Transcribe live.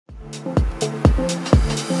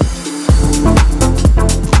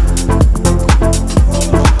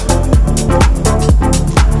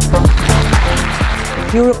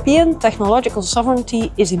European technological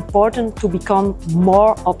sovereignty is important to become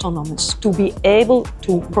more autonomous, to be able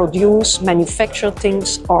to produce, manufacture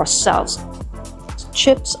things ourselves.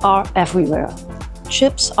 Chips are everywhere.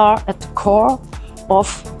 Chips are at the core of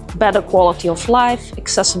better quality of life,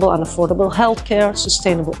 accessible and affordable healthcare,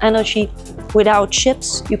 sustainable energy. Without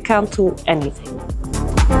chips, you can't do anything.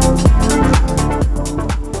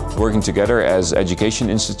 Working together as education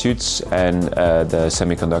institutes and the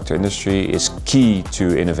semiconductor industry is key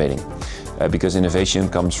to innovating, because innovation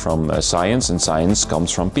comes from science and science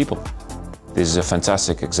comes from people. This is a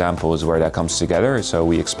fantastic example where that comes together, so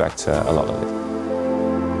we expect a lot of it.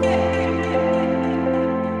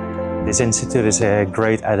 This institute is a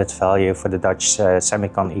great added value for the Dutch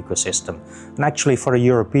semicon ecosystem, and actually for the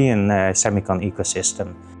European semicon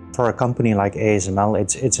ecosystem. For a company like ASML,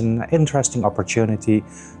 it's an interesting opportunity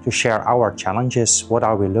to share our challenges. What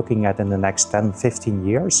are we looking at in the next 10, 15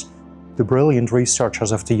 years? The brilliant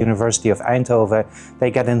researchers of the University of Eindhoven,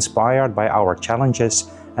 they get inspired by our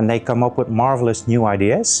challenges and they come up with marvelous new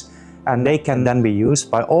ideas, and they can then be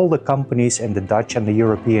used by all the companies in the Dutch and the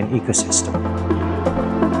European ecosystem.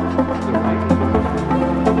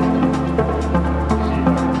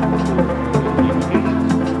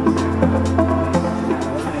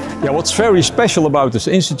 What's very special about this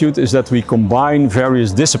institute is that we combine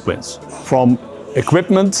various disciplines, from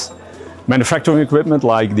equipment, manufacturing equipment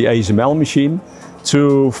like the ASML machine,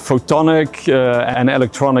 to photonic and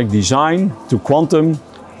electronic design, to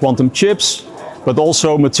quantum chips, but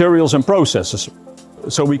also materials and processes.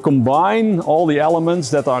 So we combine all the elements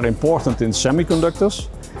that are important in semiconductors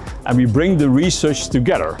and we bring the research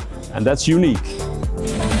together, and that's unique.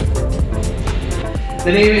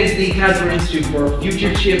 The name is the Casimir Institute for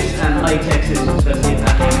Future Chips and High-Tech Systems.